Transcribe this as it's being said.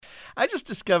I just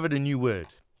discovered a new word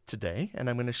today, and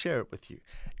I'm going to share it with you.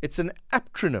 It's an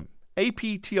aptronym,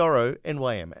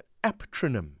 A-P-T-R-O-N-Y-M, an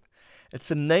aptronym.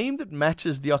 It's a name that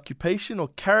matches the occupation or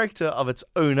character of its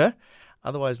owner,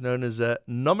 otherwise known as a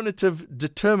nominative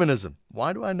determinism.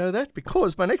 Why do I know that?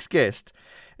 Because my next guest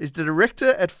is the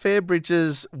director at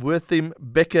Fairbridges Wertheim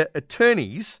Becker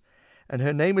Attorneys, and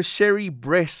her name is Sheri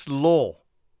Breslaw.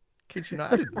 Kid you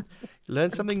not, you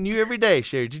learn something new every day,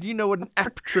 Sheri. Did you know what an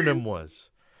aptronym was?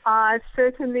 I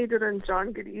certainly didn't,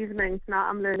 John. Good evening. Now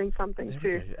I'm learning something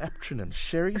too. Aptronym,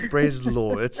 Sheri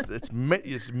Breslaw.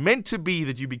 It's meant to be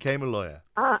that you became a lawyer.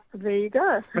 There you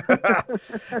go.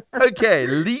 Okay,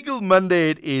 Legal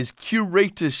Monday it is.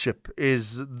 Curatorship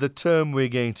is the term we're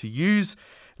going to use.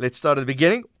 Let's start at the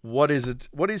beginning. What is it?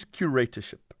 What is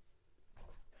curatorship?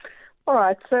 All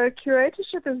right. So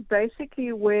curatorship is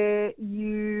basically where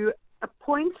you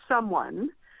appoint someone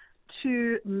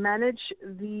to manage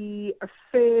the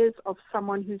affairs of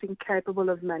someone who's incapable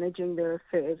of managing their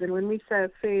affairs. And when we say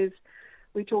affairs,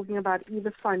 we're talking about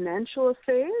either financial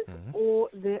affairs or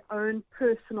their own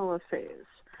personal affairs.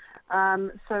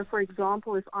 So, for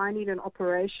example, if I need an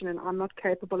operation and I'm not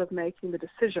capable of making the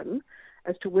decision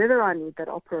as to whether I need that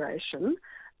operation,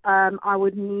 I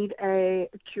would need a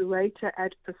curator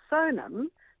ad personam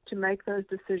to make those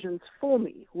decisions for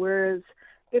me. Whereas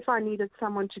if I needed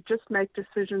someone to just make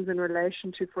decisions in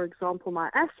relation to, for example, my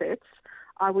assets,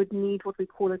 I would need what we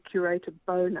call a curator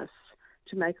bonus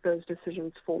to make those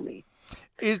decisions for me.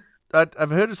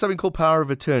 I've heard of something called power of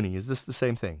attorney. Is this the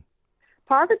same thing?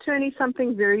 Power of attorney is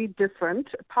something very different.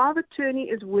 Power of attorney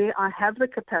is where I have the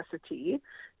capacity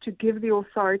to give the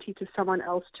authority to someone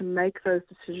else to make those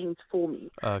decisions for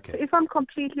me. Okay. So if I'm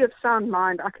completely of sound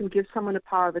mind, I can give someone a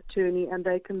power of attorney and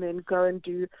they can then go and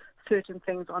do certain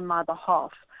things on my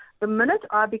behalf. The minute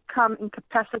I become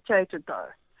incapacitated, though,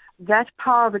 that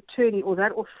power of attorney or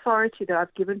that authority that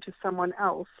I've given to someone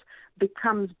else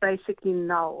becomes basically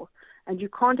null. And you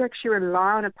can't actually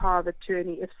rely on a power of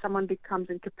attorney if someone becomes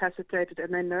incapacitated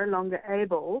and they're no longer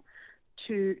able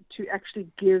to actually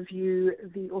give you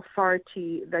the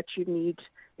authority that you need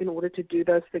in order to do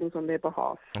those things on their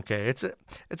behalf. Okay, it's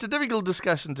a difficult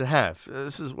discussion to have.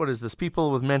 What is this?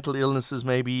 People with mental illnesses,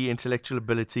 maybe intellectual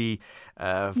ability,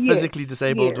 physically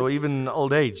disabled, or even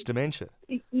old age, dementia.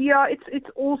 Yeah, it's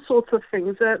all sorts of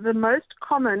things. The most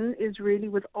common is really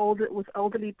with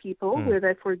elderly people, where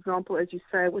they, for example, as you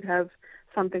say, would have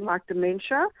something like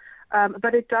dementia.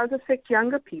 But it does affect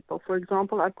younger people. For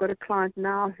example, I've got a client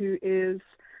now who is,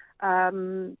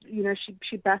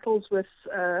 she battles with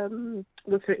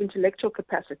her intellectual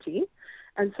capacity,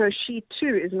 and so she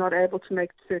too is not able to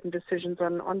make certain decisions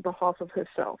on behalf of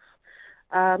herself.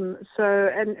 And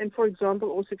for example,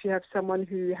 also if you have someone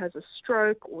who has a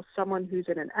stroke or someone who's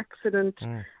in an accident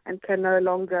and can no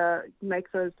longer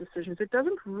make those decisions, it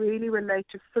doesn't really relate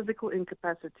to physical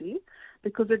incapacity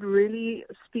because it really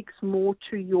speaks more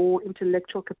to your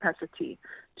intellectual capacity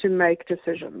to make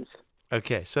decisions.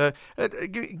 Okay, so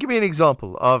give me an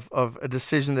example of a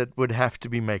decision that would have to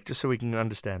be made, just so we can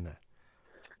understand that.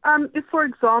 If, for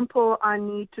example, I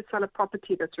need to sell a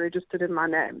property that's registered in my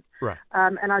name, right,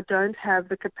 and I don't have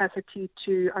the capacity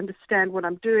to understand what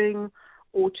I'm doing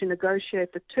or to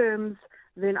negotiate the terms,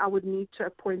 then I would need to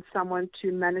appoint someone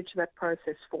to manage that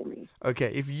process for me.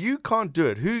 Okay, if you can't do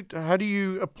it, how do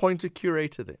you appoint a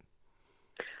curator then?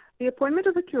 The appointment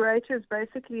of a curator is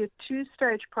basically a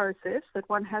two-stage process that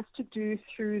one has to do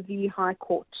through the High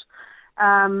Court.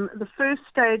 The first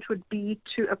stage would be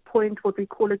to appoint what we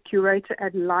call a curator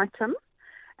ad litem,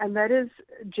 and that is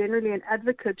generally an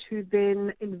advocate who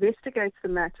then investigates the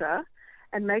matter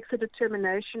and makes a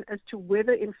determination as to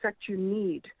whether in fact you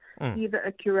need either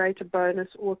a curator bonus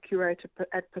or a curator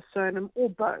ad personam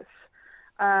or both.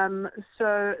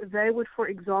 So they would, for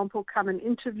example, come and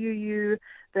interview you,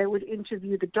 they would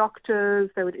interview the doctors,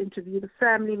 they would interview the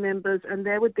family members, and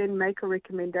they would then make a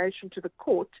recommendation to the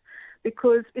court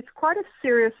because it's quite a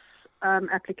serious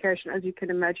application, as you can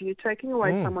imagine. You're taking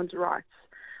away someone's rights.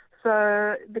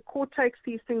 So the court takes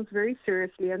these things very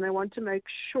seriously, and they want to make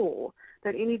sure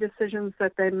that any decisions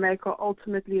that they make are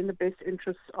ultimately in the best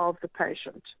interests of the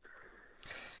patient.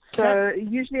 So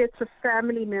usually it's a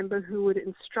family member who would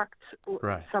instruct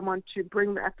someone to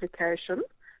bring the application,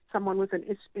 someone with an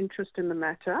interest in the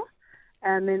matter,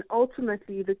 and then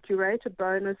ultimately the curator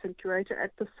bonus and curator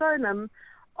ad personam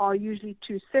are usually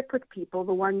two separate people.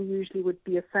 The one usually would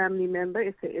be a family member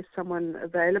if there is someone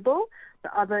available.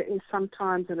 The other is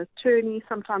sometimes an attorney,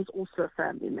 sometimes also a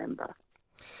family member.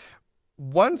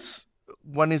 Once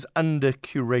one is under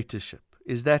curatorship,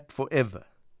 is that forever?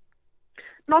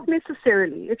 Not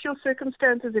necessarily. If your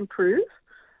circumstances improve,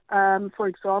 For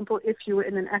example, if you were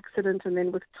in an accident and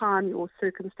then with time your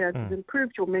circumstances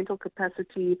improved, your mental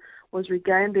capacity was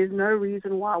regained, there's no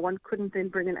reason why one couldn't then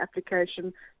bring an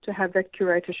application to have that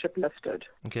curatorship lifted.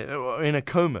 Okay. In a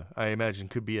coma, I imagine,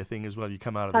 could be a thing as well. You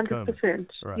come out of the coma. 100%.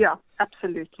 Right. Yeah,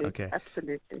 absolutely. Okay.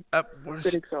 Absolutely.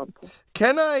 Good example.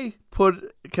 Can I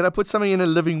put something in a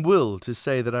living will to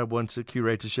say that I want a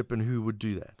curatorship, and who would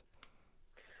do that?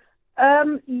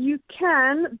 You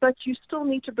can, but you still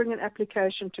need to bring an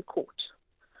application to court.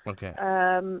 Okay.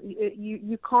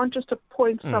 You can't just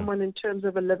appoint someone in terms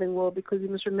of a living will, because you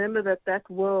must remember that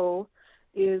will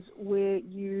is where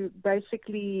you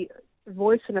basically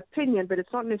voice an opinion, but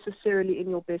it's not necessarily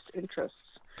in your best interests.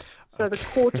 So the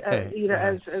court,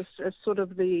 as sort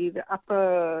of the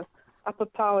upper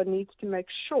power, needs to make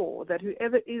sure that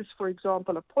whoever is, for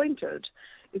example, appointed,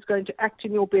 is going to act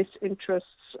in your best interests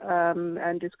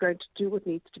and is going to do what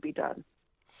needs to be done.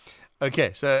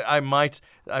 Okay, so I might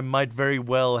very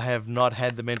well have not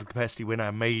had the mental capacity when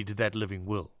I made that living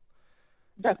will.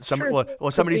 That's true.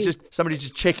 Or somebody's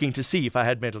just checking to see if I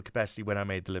had mental capacity when I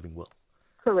made the living will.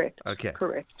 Correct. Okay.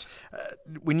 Correct.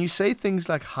 When you say things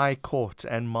like High Court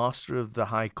and Master of the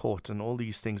High Court and all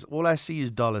these things, all I see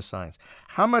is dollar signs.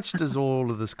 How much does all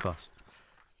of this cost?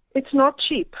 It's not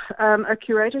cheap. A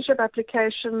curatorship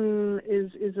application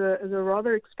is a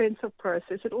rather expensive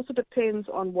process. It also depends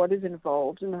on what is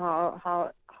involved and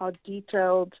how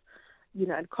detailed,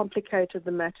 and complicated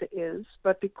the matter is.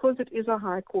 But because it is a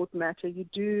high court matter, you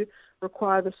do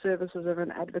require the services of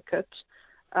an advocate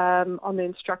on the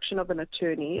instruction of an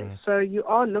attorney. So you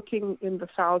are looking in the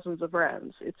thousands of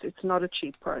rands. It's not a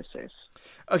cheap process.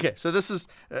 Okay, so this is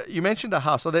you mentioned a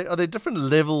house. Are there different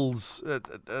levels?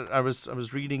 I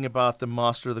was reading about the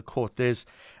master of the court. There's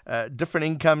different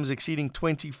incomes exceeding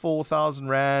 24,000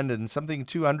 rand and something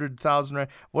 200,000 rand.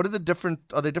 What are the different?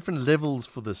 Are there different levels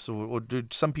for this, or do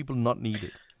some people not need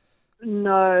it?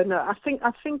 No. I think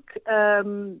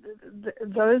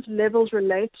those levels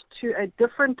relate to a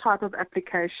different type of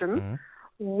application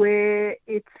where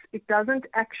it doesn't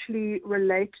actually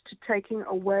relate to taking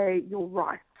away your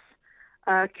rights.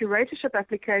 Curatorship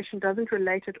application doesn't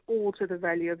relate at all to the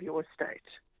value of your estate.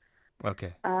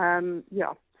 Okay.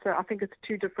 So I think it's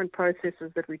two different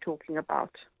processes that we're talking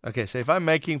about. Okay, so if I'm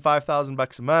making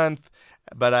 $5,000 a month,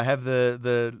 but I have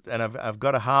and I've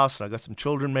got a house and I've got some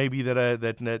children maybe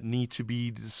that need to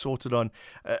be sorted on,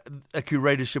 a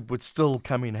curatorship would still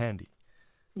come in handy.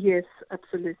 Yes,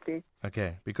 absolutely.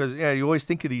 Okay, because you always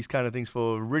think of these kind of things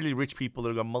for really rich people that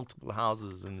have got multiple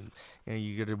houses, and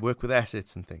you got to work with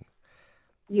assets and things.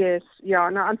 Yes, yeah.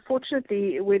 Now,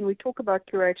 unfortunately, when we talk about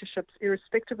curatorships,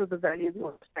 irrespective of the value of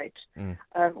your estate,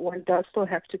 one does still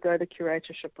have to go the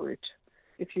curatorship route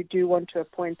if you do want to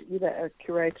appoint either a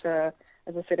curator,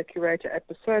 as I said, a curator ad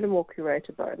personam or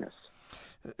curator bonus.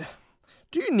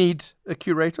 Do you need a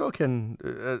curator, or can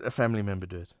a family member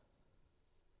do it?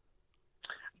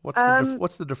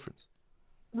 What's the difference?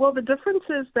 Well, the difference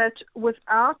is that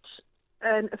without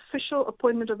an official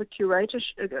appointment of a curator,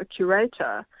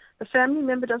 the family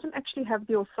member doesn't actually have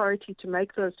the authority to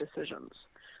make those decisions.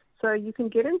 So you can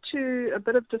get into a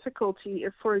bit of difficulty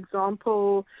if, for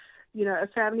example, a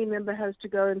family member has to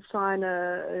go and sign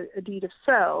a deed of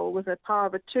sale with a power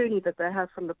of attorney that they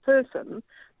have from the person,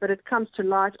 but it comes to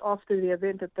light after the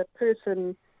event that the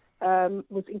person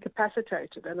was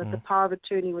incapacitated and that the power of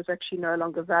attorney was actually no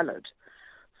longer valid.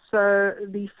 So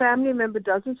the family member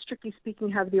doesn't, strictly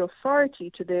speaking, have the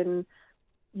authority to then,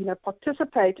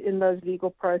 participate in those legal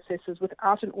processes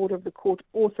without an order of the court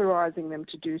authorizing them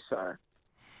to do so.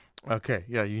 Okay,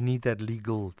 yeah, you need that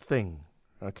legal thing.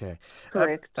 Okay.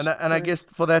 Correct. I guess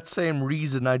for that same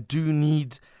reason, I do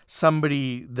need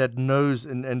somebody that knows,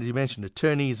 and you mentioned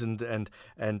attorneys and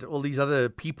all these other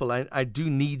people. I do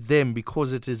need them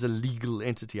because it is a legal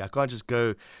entity. I can't just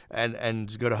go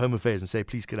and go to Home Affairs and say,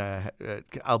 please,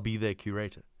 I'll be their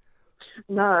curator.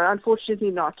 No,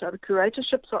 unfortunately not. The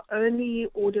curatorships are only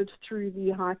ordered through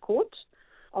the High Court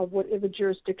of whatever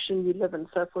jurisdiction you live in.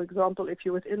 So, for example, if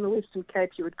you're within the Western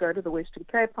Cape, you would go to the Western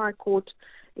Cape High Court.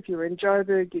 If you were in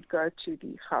Joburg, you'd go to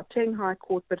the Gauteng High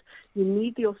Court. But you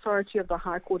need the authority of the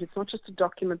High Court. It's not just a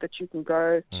document that you can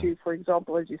go to, for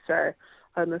example, as you say,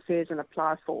 Home Affairs and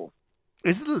apply for.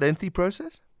 Is it a lengthy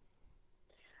process?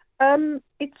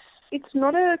 It's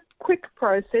not a quick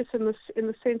process in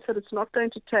the sense that it's not going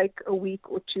to take a week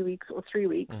or 2 weeks or 3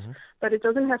 weeks, but it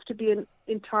doesn't have to be an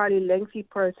entirely lengthy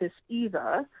process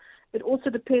either. It also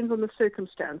depends on the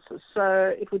circumstances.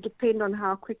 So it would depend on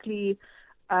how quickly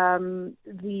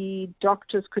the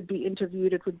doctors could be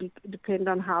interviewed. It would depend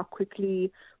on how quickly,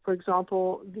 for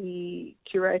example, the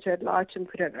curator ad litem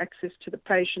could have access to the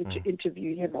patient to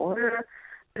interview him or her.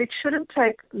 But it shouldn't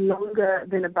take longer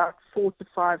than about 4 to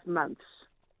 5 months.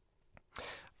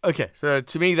 Okay, so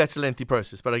to me that's a lengthy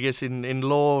process, but I guess in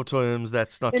law terms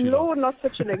that's not too long. In law, not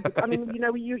such a lengthy. I mean,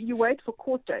 you wait for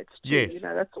court dates too. Yes.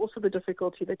 That's also the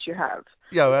difficulty that you have.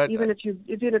 Yeah, well, even if you're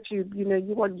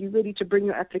ready to bring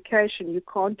your application, you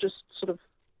can't just sort of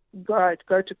go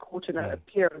to court and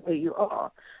appear where you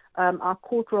are. Our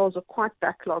court rolls are quite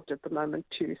backlogged at the moment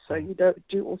too, so you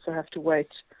do also have to wait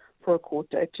for a court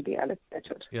date to be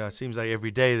allocated. Yeah, it seems like every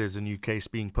day there's a new case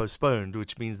being postponed,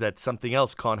 which means that something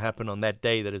else can't happen on that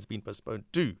day that has been postponed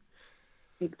too.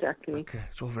 Exactly. Okay,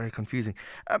 it's all very confusing.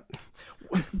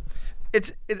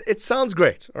 It sounds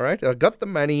great, all right? I've got the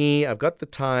money, I've got the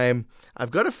time, I've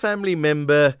got a family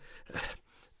member.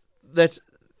 That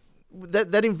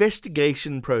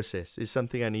investigation process is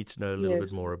something I need to know a little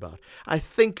bit more about. I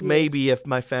think maybe if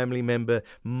my family member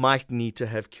might need to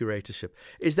have curatorship.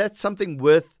 Is that something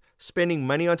worth spending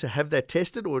money on to have that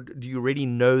tested, or do you already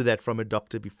know that from a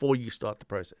doctor before you start the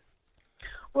process?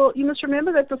 Well, you must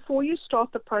remember that before you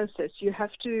start the process, you have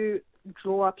to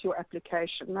draw up your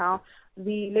application. Now,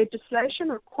 the legislation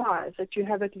requires that you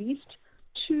have at least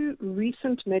 2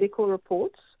 recent medical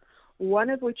reports,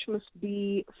 one of which must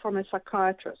be from a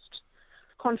psychiatrist,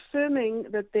 confirming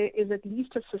that there is at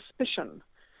least a suspicion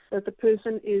that the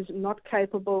person is not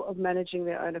capable of managing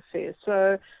their own affairs.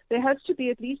 So there has to be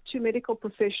at least 2 medical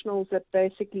professionals that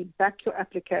basically back your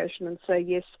application and say,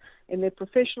 yes, in their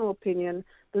professional opinion,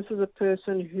 this is a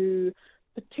person who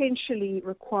potentially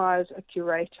requires a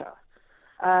curator.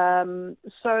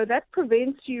 So that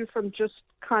prevents you from just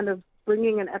kind of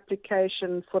bringing an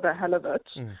application for the hell of it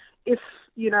if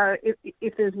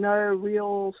there's no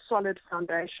real solid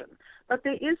foundation. But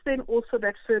there is then also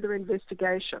that further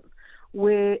investigation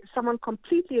where someone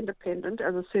completely independent,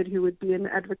 as I said, who would be an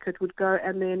advocate, would go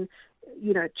and then,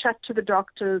 chat to the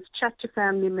doctors, chat to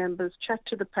family members, chat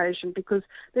to the patient, because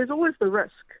there's always the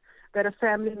risk that a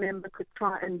family member could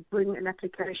try and bring an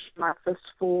application like this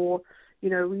for,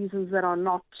 reasons that are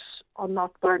not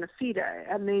bona fide.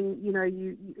 And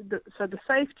then, so the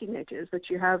safety net is that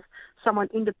you have someone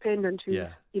independent who's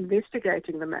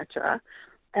investigating the matter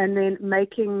and then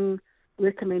making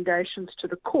recommendations to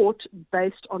the court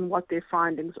based on what their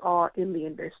findings are in the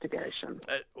investigation.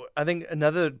 I think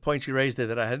another point you raised there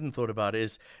that I hadn't thought about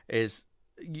is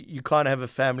you can't have a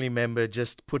family member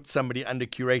just put somebody under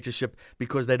curatorship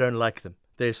because they don't like them.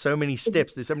 There's so many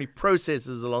steps, there's so many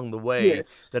processes along the way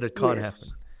that it can't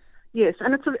happen. Yes,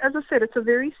 and as I said, it's a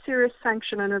very serious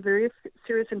sanction and a very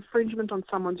serious infringement on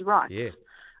someone's rights. Yeah.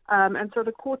 And so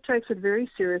the court takes it very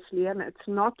seriously, and it's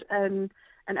not an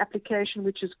application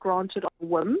which is granted on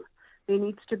whim. There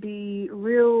needs to be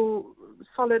real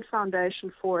solid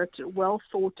foundation for it, well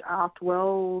thought out,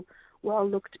 well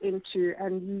looked into,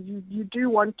 and you do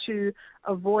want to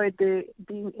avoid there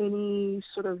being any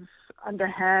sort of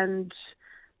underhand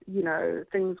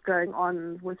things going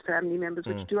on with family members,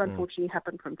 which do unfortunately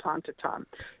happen from time to time.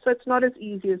 So it's not as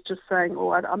easy as just saying,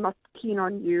 I'm not keen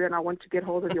on you and I want to get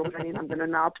hold of your money and I'm going to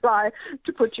now apply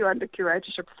to put you under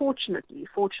curatorship. Fortunately,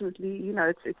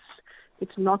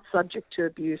 it's not subject to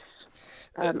abuse,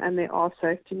 and there are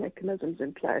safety mechanisms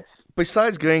in place.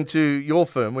 Besides going to your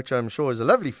firm, which I'm sure is a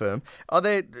lovely firm, are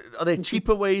there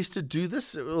cheaper ways to do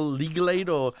this, or legal aid,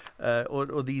 or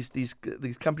these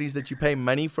companies that you pay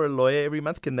money for a lawyer every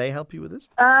month? Can they help you with this?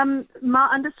 My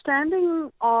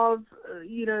understanding of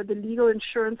the legal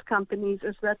insurance companies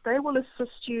is that they will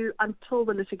assist you until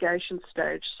the litigation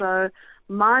stage. So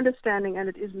my understanding, and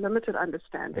it is limited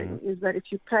understanding, is that if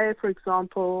you pay, for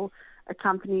example, a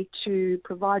company to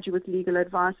provide you with legal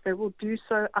advice, they will do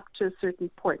so up to a certain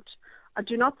point. I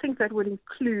do not think that would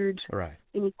include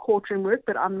any courtroom work,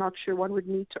 but I'm not sure. One would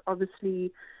need to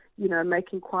obviously,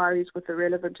 make inquiries with the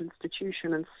relevant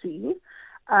institution and see.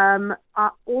 I'm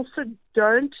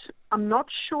not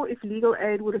sure if legal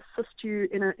aid would assist you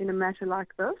in a matter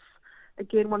like this.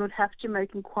 Again, one would have to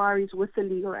make inquiries with the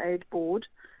legal aid board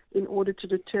in order to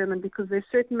determine, because there are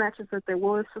certain matters that they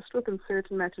will assist with and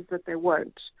certain matters that they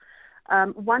won't.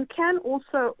 One can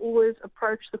also always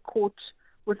approach the court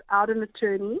without an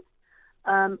attorney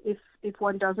if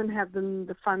one doesn't have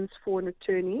the funds for an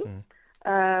attorney.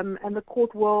 And the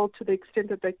court will, to the extent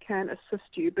that they can,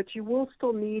 assist you. But you will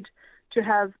still need to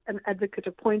have an advocate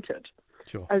appointed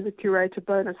as a curator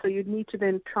bonus. So you'd need to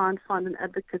then try and find an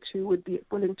advocate who would be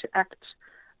willing to act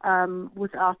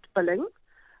without billing.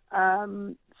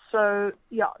 So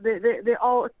there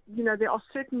are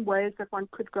certain ways that one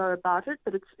could go about it,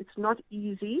 but it's not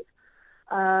easy,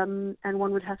 and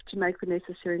one would have to make the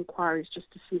necessary inquiries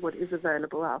just to see what is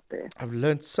available out there. I've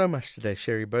learned so much today,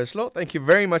 Sheri Breslaw. Thank you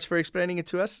very much for explaining it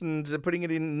to us and putting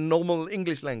it in normal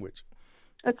English language.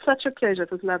 It's such a pleasure.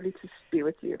 It was lovely to be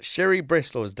with you. Sheri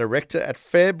Breslaw is director at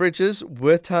Fairbridges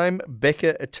Wertheim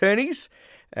Becker Attorneys,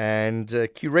 and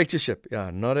curatorship. Yeah,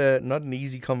 not an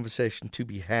easy conversation to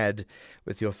be had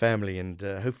with your family, and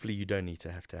hopefully you don't need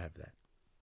to have that.